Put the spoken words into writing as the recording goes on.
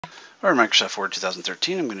Or Microsoft Word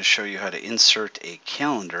 2013, I'm going to show you how to insert a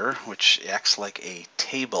calendar, which acts like a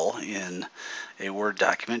table in a Word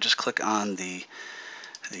document. Just click on the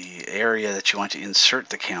area that you want to insert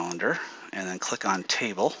the calendar, and then click on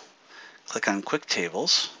Table. Click on Quick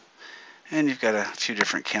Tables, and you've got a few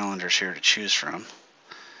different calendars here to choose from.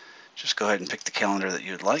 Just go ahead and pick the calendar that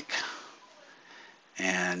you'd like,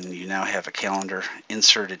 and you now have a calendar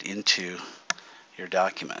inserted into your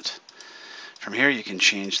document. From here you can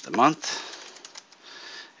change the month,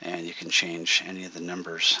 and you can change any of the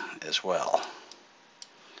numbers as well.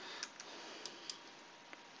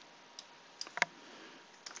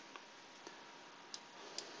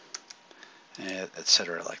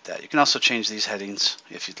 Etc. like that. You can also change these headings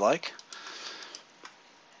if you'd like.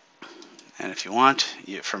 And if you want,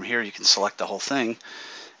 from here you can select the whole thing,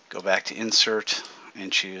 go back to Insert,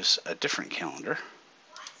 and choose a different calendar,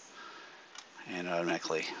 and it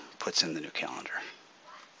automatically puts in the new calendar.